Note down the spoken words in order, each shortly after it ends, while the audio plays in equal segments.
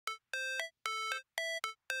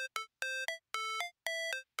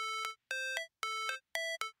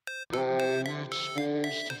Never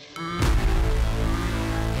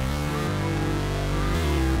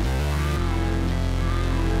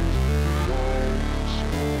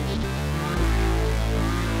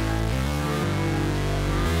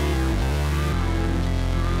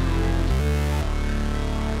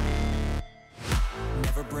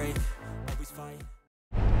break, always fight.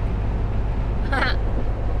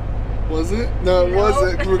 Was it? No, it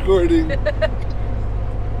wasn't recording.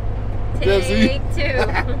 Take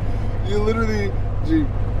two. You literally, you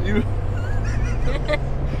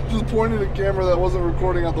just pointed a camera that wasn't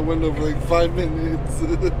recording out the window for like 5 minutes.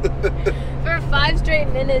 For 5 straight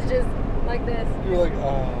minutes, just like this. You were like,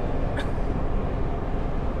 ah.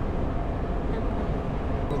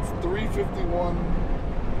 It's 3:51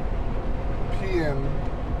 p.m.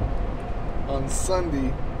 on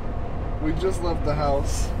Sunday. We just left the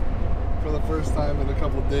house for the first time in a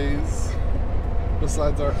couple days,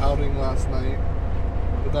 besides our outing last night,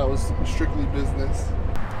 but that was strictly business.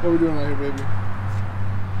 What are we doing out here, baby?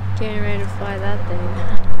 Getting ready to fly that thing.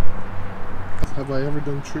 Have I ever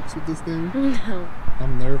done tricks with this thing? No.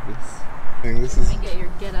 I'm nervous. Dang, this is. Let me get your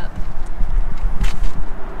get up.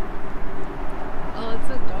 Oh, it's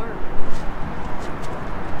so dark.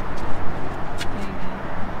 There you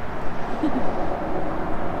go.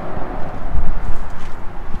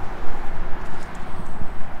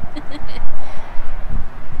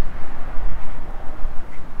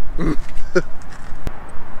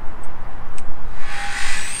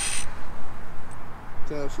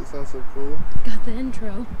 That shit sounds so cool. Got the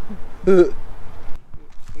intro. What are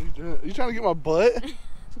you doing? Are you trying to get my butt?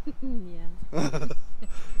 Yeah.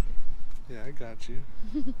 Yeah, I got you.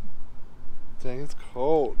 Dang, it's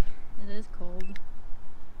cold. It is cold.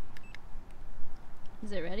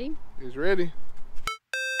 Is it ready? He's ready.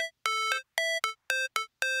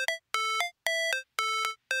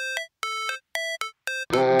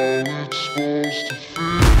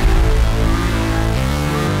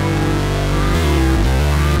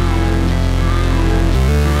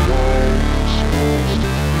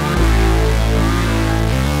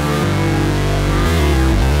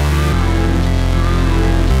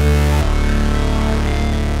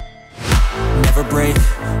 Never break,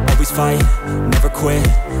 always fight, never quit,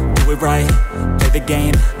 do it right, play the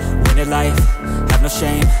game, win it life, have no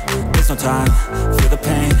shame, there's no time, feel the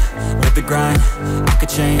pain, live the grind, I could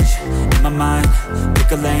change, in my mind,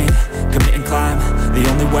 pick a lane, commit and climb, the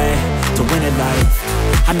only way to win it life.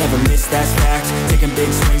 I never miss, that's fact, taking big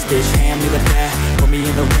swings, bitch, hand me the bat, put me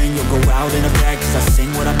in the ring, you'll go out in a bag, cause I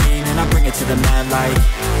sing what I mean and I bring it to the mad light.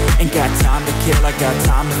 Ain't got time to kill, I got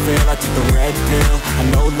time to feel, I took the red pill, I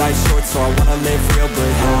know life's short so I wanna live real,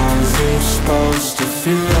 but how's it supposed to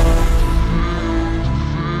feel?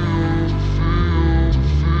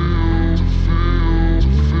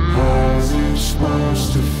 How's it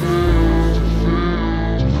supposed to feel?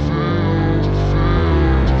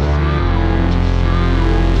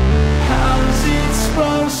 How's it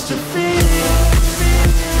supposed to feel?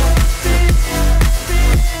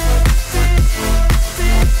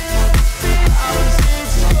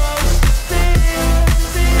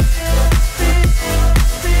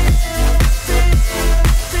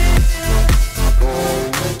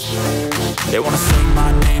 They wanna sing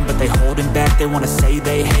my name, but they holding back. They wanna say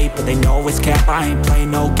they hate, but they know it's cap. I ain't play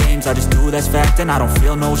no games, I just do that's fact. And I don't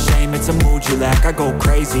feel no shame, it's a mood you lack. I go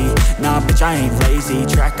crazy, nah bitch I ain't lazy.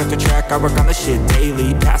 Track after track, I work on this shit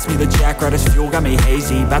daily. Pass me the jack, right as fuel, got me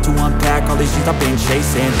hazy. About to unpack all these things I've been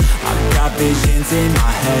chasing. I've got visions in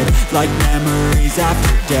my head, like memories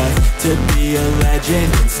after death. To be a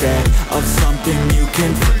legend instead of something you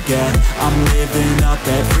can forget. I'm living up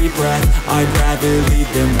every breath, I'd rather lead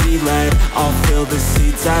than be led. I'll fill the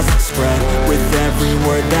seats as I spread with every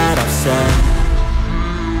word that I've said.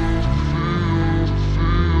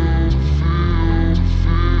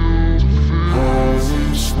 How's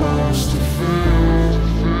it supposed to feel?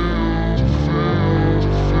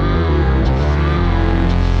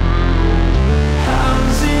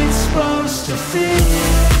 How's it supposed to feel?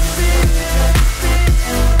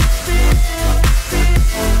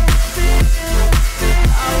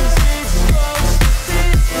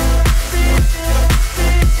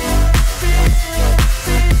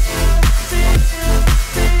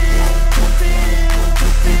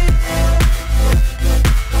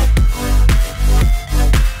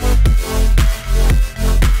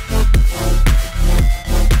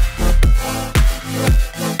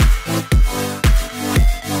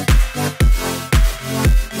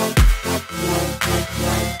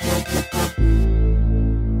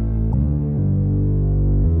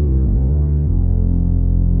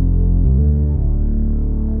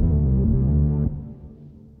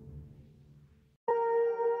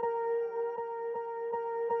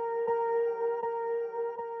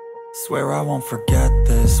 Swear I won't forget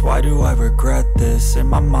this, why do I regret this? In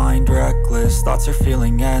my mind reckless, thoughts are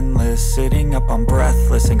feeling endless. Sitting up I'm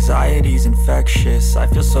breathless, anxiety's infectious. I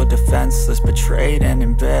feel so defenseless, betrayed and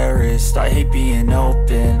embarrassed. I hate being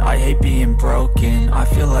open, I hate being broken. I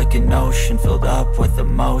feel like an ocean filled up with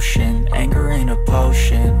emotion. Anger ain't a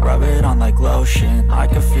potion, rub it on like lotion. I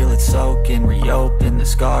can feel it soaking, reopen, the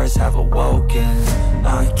scars have awoken.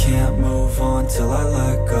 I can't move on till I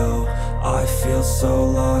let go. I feel so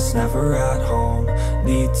lost, never at home.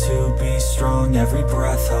 Need to be strong, every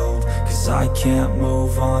breath hold. Cause I can't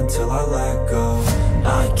move on till I let go.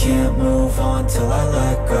 I can't move on till I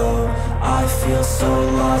let go. I feel so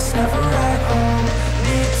lost, never at home.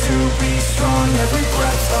 Need to be strong, every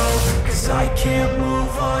breath hold. Cause I can't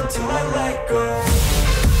move on till I let go.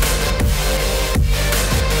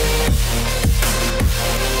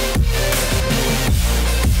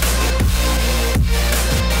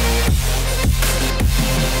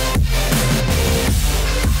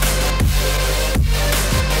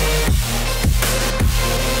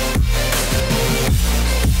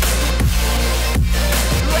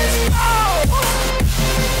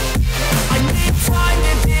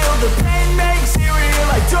 The pain makes it real,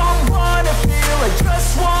 I don't wanna feel, I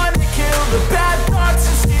just wanna kill the bad thoughts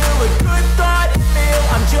and steal a good thought and meal.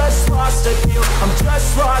 I'm just lost, I feel, I'm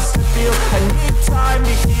just lost, I feel. I need time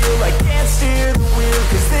to heal, I can't steer the wheel.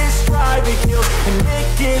 Cause this drive it kills, and it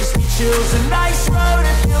gives me chills. A nice road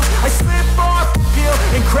it feels, I slip off the peel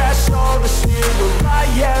and crash all the steel. Will I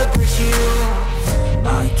ever heal?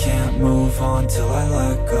 I can't move on till I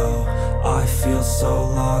let go. I feel so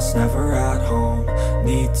lost, never at home.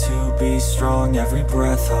 Need to be strong, every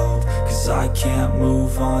breath hold. Cause I can't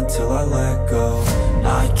move on till I let go.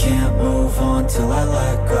 I can't move on till I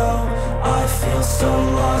let go. I feel so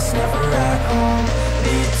lost, never at home.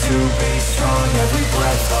 Need to be strong, every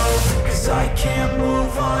breath hold. Cause I can't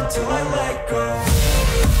move on till I let go.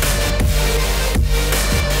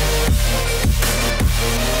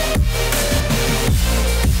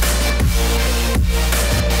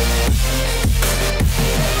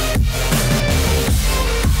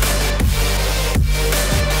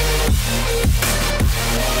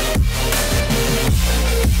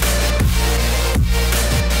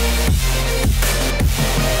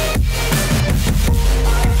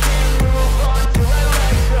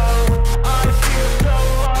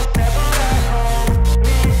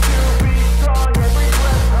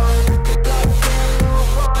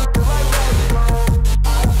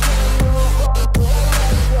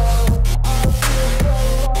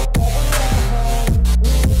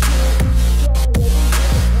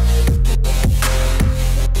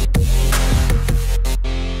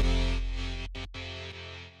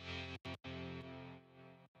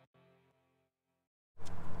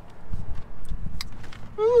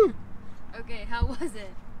 Okay, how was it?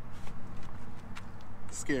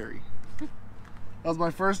 Scary. That was my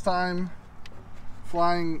first time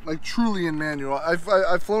flying like truly in manual.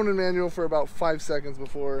 I've flown in manual for about 5 seconds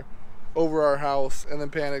before over our house and then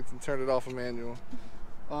panicked and turned it off in manual.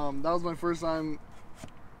 That was my first time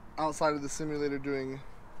outside of the simulator doing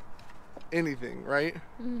anything, right?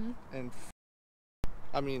 Mm-hmm. And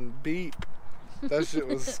I mean, beep. That shit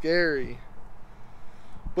was scary.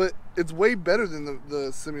 But it's way better than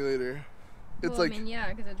the simulator. It's well, like, I mean,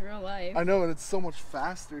 yeah, because it's real life. I know, and it's so much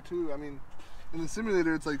faster too. I mean, in the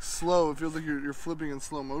simulator, it's like slow. It feels like you're flipping in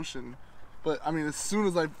slow motion. But I mean, as soon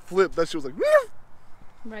as I flipped, that shit was like,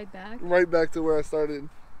 right back. right back to where I started.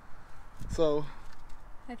 So,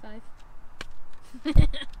 High five. that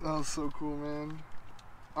was so cool, man.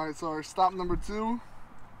 All right, so our stop number 2,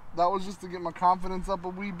 that was just to get my confidence up a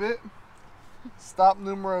wee bit. Stop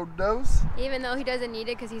numero dos. Even though he doesn't need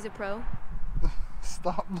it because he's a pro.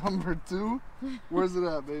 Stop number 2. Where's it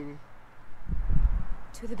at, baby?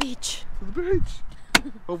 To the beach. To the beach.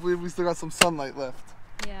 Hopefully we still got some sunlight left.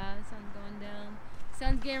 Yeah, the sun's going down.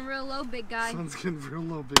 Sun's getting real low, big guy. Sun's getting real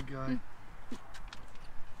low, big guy.